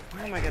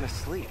 Where am I gonna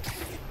sleep?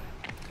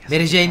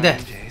 Mary Jane'de.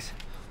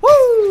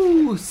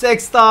 Woo!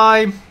 Sex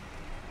time.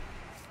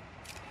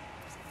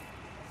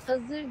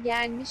 Hazır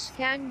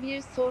gelmişken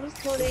bir soru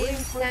sorayım,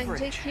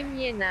 sence kim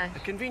yener?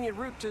 A convenient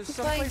route to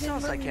someplace else I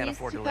Spider-Man can't mi,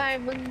 afford to live.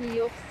 Superman mi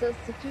yoksa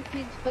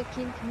Stupid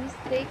Fucking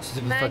Mistakes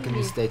Stupid Man fucking mi?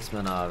 mistakes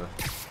man abi.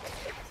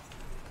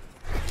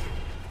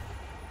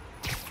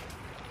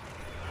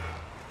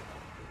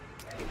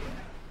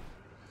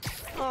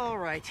 All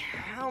right,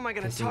 how am I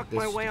gonna Kesinlikle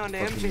talk my way onto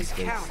fucking MJ's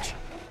mistakes. couch?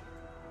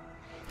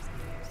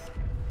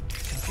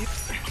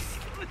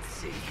 Let's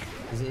see.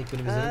 Bizim ilk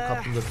bölüm izledim,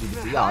 kaptım da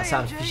birlikte. Ya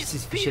sen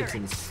siz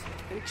fişeksiniz.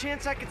 Any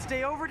chance I could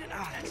stay over it?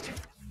 Oh, that's too.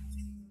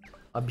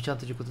 Abi bir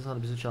çantacı kutu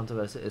sana bizim çanta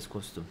verse es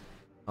kostüm.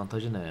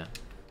 Çantacı ne ya?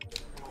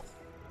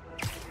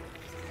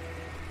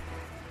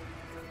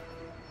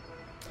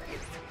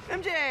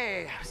 MJ,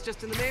 I was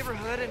just in the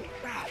neighborhood and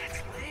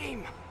that's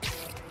lame.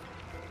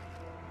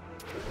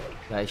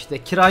 Ya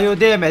işte kirayı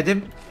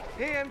ödeyemedim.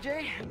 Hey MJ, now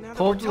that we're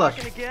Kovdular.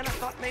 talking again, I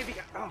thought maybe.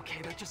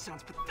 Okay, that just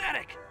sounds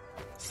pathetic.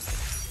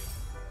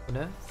 Bu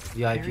ne?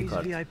 VIP Harry's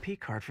kart.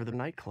 VIP card for the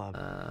nightclub.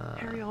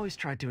 Harry always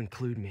tried to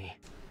include me.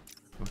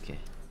 Okay.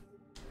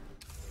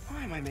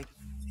 Why am I making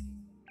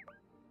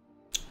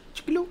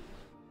Çıkılo.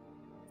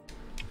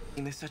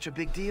 this such a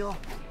big deal?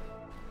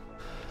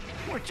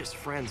 We're just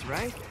friends,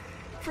 right?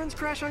 Friends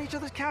crash on each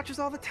other's couches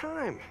all the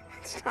time.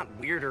 It's not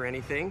weird or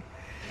anything.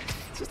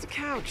 It's just a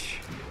couch.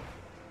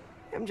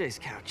 MJ's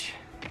couch.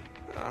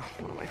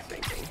 What am I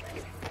thinking?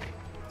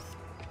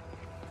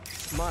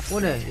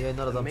 O ne?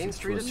 Yayınlar adam Main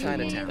Street of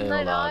Chinatown. Yayınlar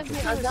Eyvallah, abi, çok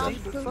güzel.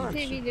 adamsın,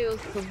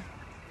 seviliyorsun.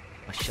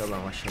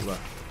 Maşallah maşallah.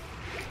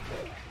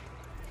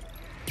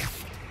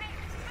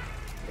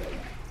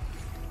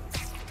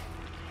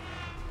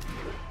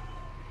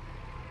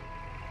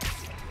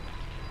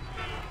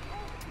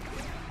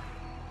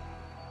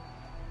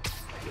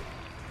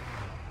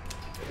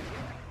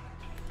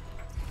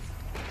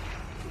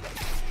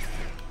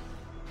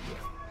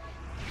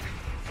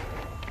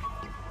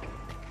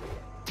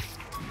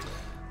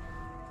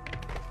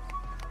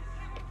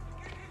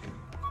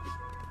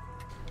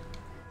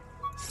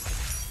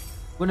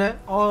 Bu ne?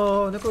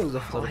 Aa, ne kadar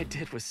güzel. All I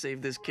did was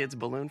save this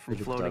kid's balloon from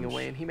floating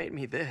away, and he made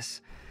me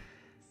this.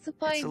 It's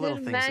the little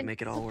things that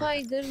make it all work.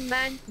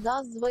 Spider-Man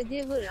does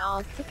whatever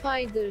a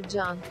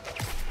Spider-Can.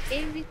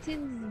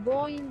 Everything's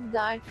going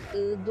dark,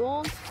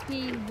 don't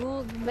feel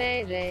good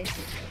mere.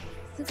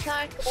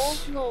 Start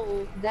of no,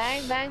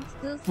 there went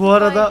the Bu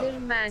arada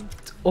Spider-Man.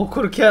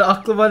 okurken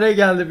aklıma ne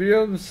geldi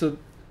biliyor musun?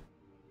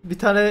 Bir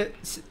tane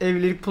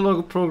evlilik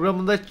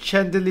programında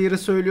Chandelier'ı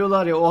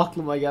söylüyorlar ya, o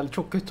aklıma geldi.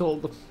 Çok kötü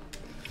oldum.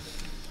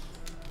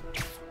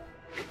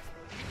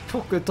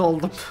 Çok kötü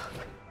oldum.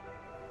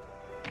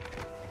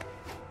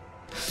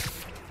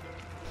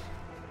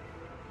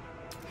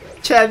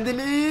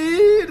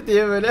 Chandelier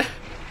diye böyle.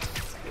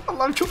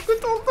 Allah'ım çok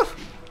kötü oldu.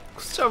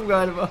 Kusacağım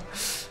galiba.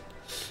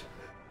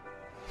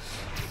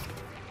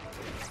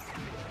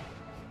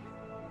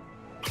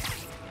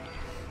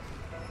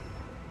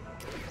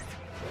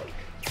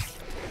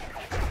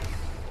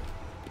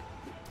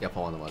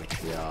 Yapamadım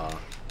hareketi ya.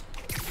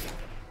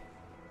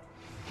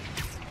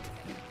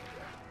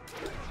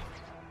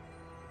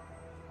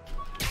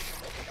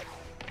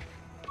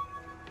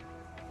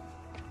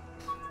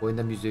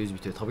 Oyunda %100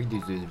 bitiyor. Tabii ki de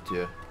 %100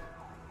 bitiyor.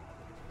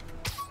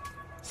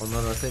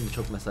 Onların arasında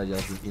çok mesaj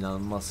yazdım.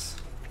 İnanılmaz.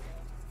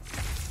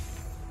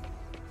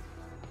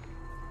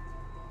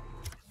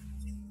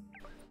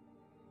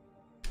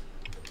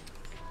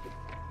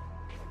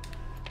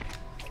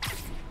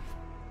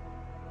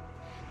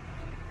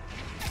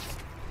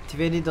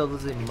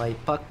 $20 in my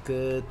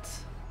pocket.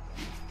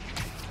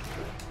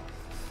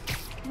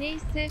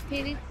 Neyse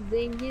Ferit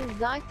zengin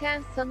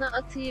zaten sana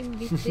atayım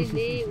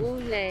bitti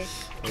LUL.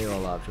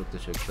 Eyvallah abi, çok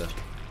teşekkürler.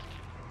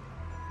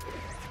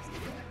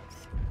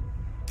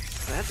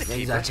 That's a Ne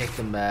güzel keeper.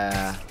 çektim be.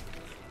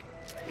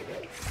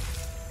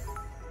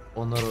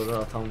 Onlar orada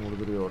atan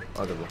vurduruyor.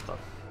 Hadi bakalım.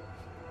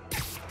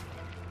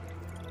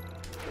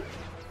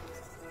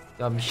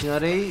 Ya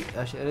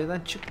missionary'den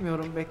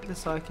çıkmıyorum. Bekle,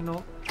 sakin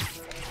ol.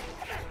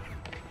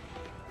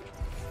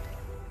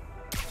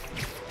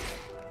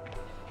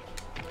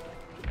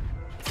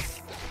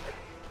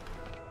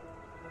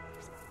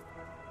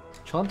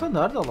 Çanta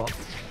nerede lan?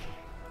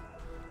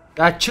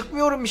 Ya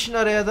çıkmıyorum işin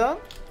arayadan.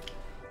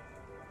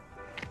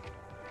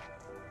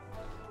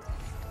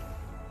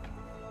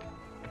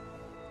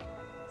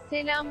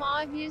 Selam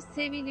abi,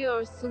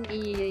 seviliyorsun,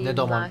 iyi yayınlar. Ne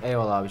doman?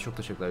 Eyvallah abi, çok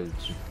teşekkürler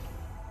için.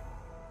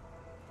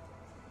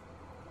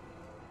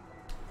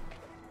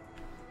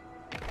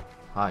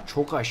 Ha,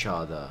 çok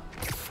aşağıda.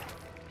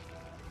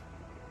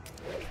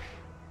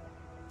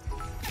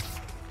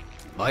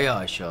 Bayağı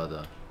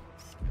aşağıda.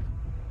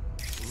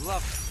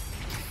 Love.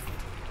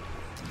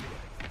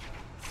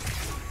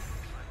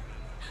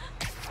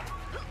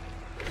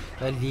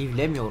 Ben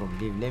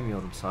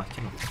livlemiyorum,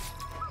 sakin ol.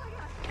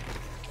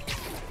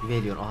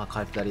 Veriyorum. Aha,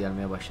 kalpler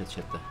gelmeye başladı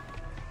chatte.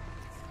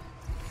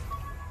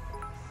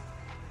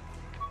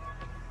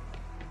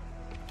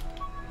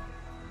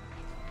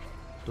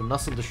 Dur,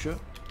 nasıl düşüyor?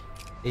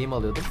 Eğim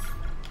alıyordum.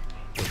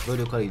 Yok,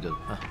 böyle yukarı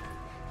gidiyordum. Heh.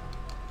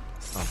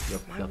 Tamam, My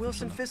yaptım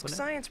Wilson şunu. Fisk Bu ne?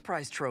 Science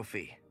Prize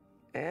trophy.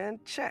 And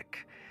check.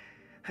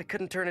 I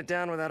couldn't turn it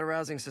down without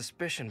arousing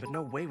suspicion, but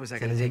no way was I Seni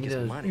gonna take zengin his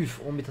ediyoruz. money.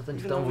 Üf, 10 bit atan Even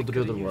cidden though we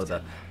vurduruyordur could've bu used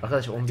arada. it.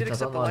 Arkadaşlar 10 I did bit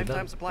accept atan the harbiden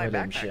lifetime supply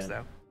öyleymiş backpacks,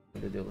 yani. though.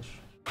 Öyle diyorlar.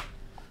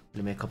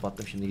 Bölümü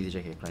kapattım, şimdi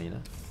gidecek ekran yine.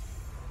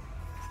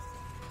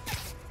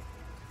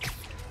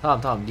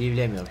 Tamam,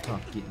 livlemiyorum.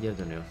 Tamam, geri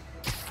dönüyorum.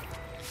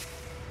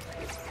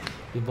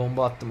 Bir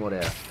bomba attım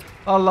oraya.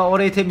 Allah,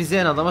 orayı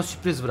temizleyen adama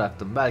sürpriz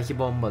bıraktım. Belki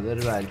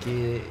bombadır,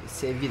 belki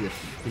sevgidir.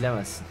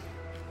 Bilemezsin.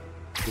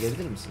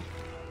 Bilebilir misin?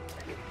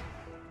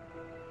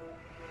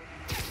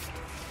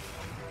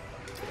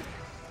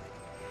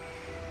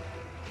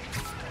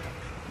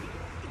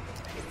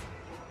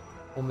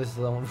 O mesut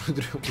adamı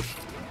vurduruyormuş.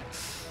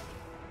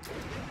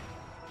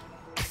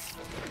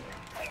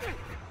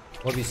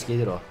 O bis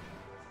gelir o.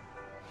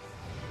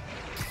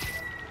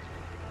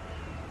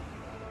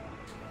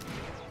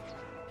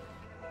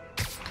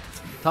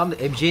 Tam da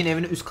MJ'nin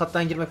evine üst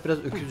kattan girmek biraz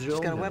öküzcü Just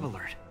got a olmuyor web mu?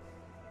 alert.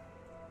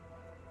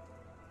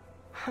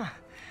 Huh.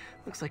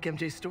 Looks like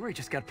MJ's story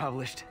just got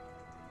published.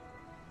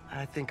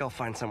 I think I'll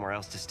find somewhere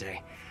else to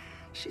stay.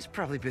 She's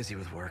probably busy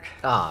with work.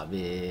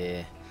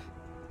 Abi.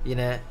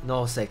 Yine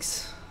no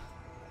sex.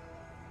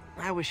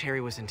 I wish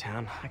Harry was in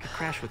town. I could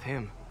crash with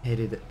him.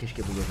 Harry de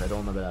keşke bulursaydı,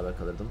 onunla beraber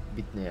kalırdım.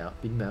 Bit ne ya?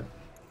 Bilmem.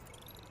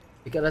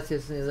 İlk araç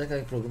sesini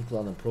yazarken program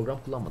kullandım. Program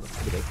kullanmadım.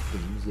 Direkt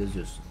dümdüz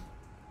yazıyorsun.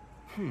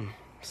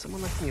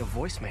 Someone left me a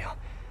voicemail.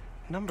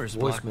 Number's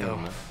blocked Voicemail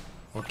though. mı?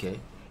 Okey.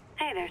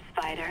 Hey there,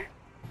 Spider.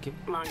 Kim?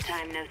 Long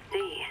time no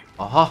see.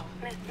 Aha!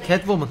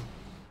 Catwoman.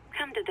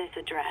 Come to this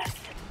address.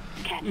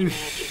 Catch me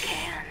if you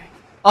can.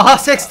 Aha,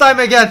 sex time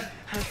again.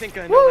 I think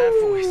I know that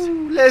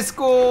voice. Let's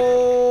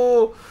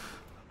go.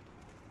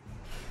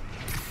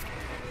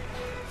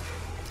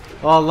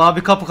 Vallahi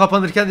bir kapı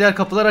kapanırken diğer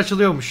kapılar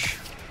açılıyormuş.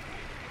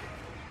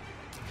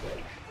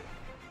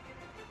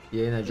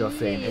 Yayına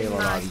Joffrey'in,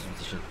 eyvallah abi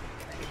için.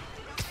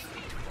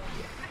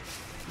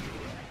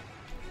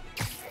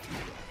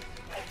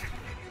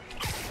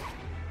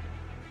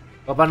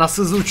 Baba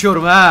nasıl hızlı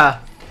uçuyorum ha?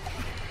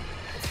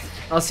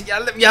 Nasıl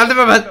geldim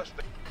hemen.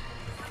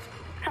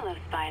 Hello,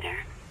 Spider.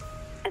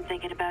 Been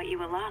thinking about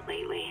you a lot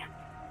lately.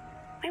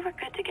 We were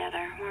good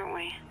together, weren't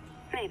we?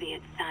 Maybe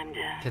it's time to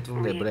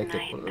Catwoman diye break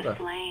reignite burada the da.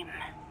 flame.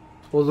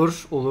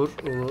 Olur.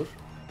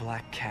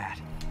 Black Cat.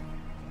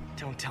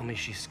 Don't tell me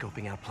she's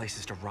scoping out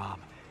places to rob.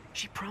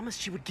 She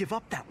promised she would give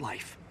up that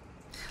life.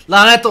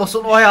 Lanet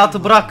olsun, o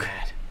hayatı bırak.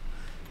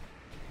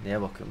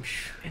 Neye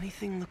bakıyormuş?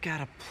 Anything look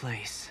out of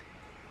place?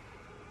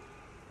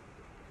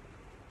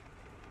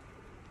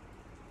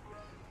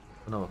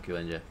 Buna bakıyor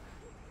bence.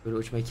 Böyle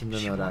uçmayı kimden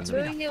She wants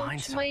öğrendin? me to Böyle find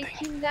uçmayı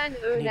something. kimden I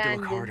need to look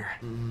öğrendin? harder.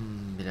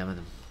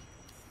 Bilemedim.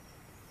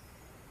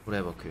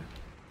 Buraya bakıyor.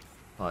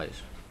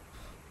 Hayır.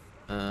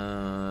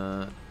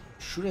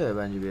 Şuraya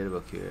bence bir yere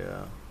bakıyor ya.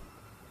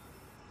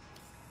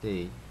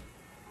 Değil.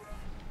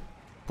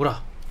 Bura.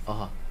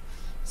 Aha.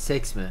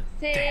 Seks mi?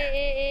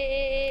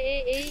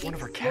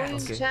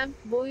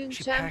 Boyun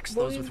champ.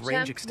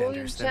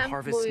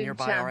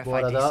 Bu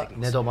arada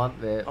Nedoman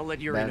ve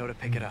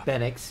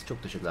Benex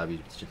çok teşekkürler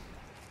bildiğiniz için.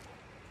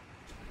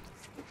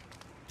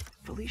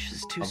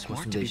 Felicia's too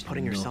smart to be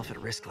putting herself at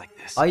risk like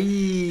this. Ay.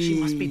 She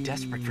must be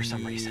desperate for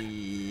some reason.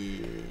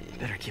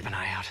 Better keep an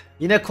eye out.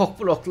 Yine kok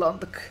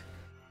bloklandık.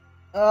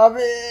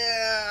 Abi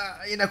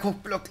yine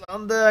kok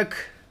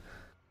bloklandık.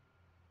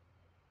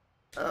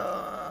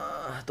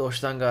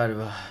 Doğuştan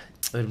galiba.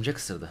 Örümcek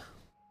ısırdı.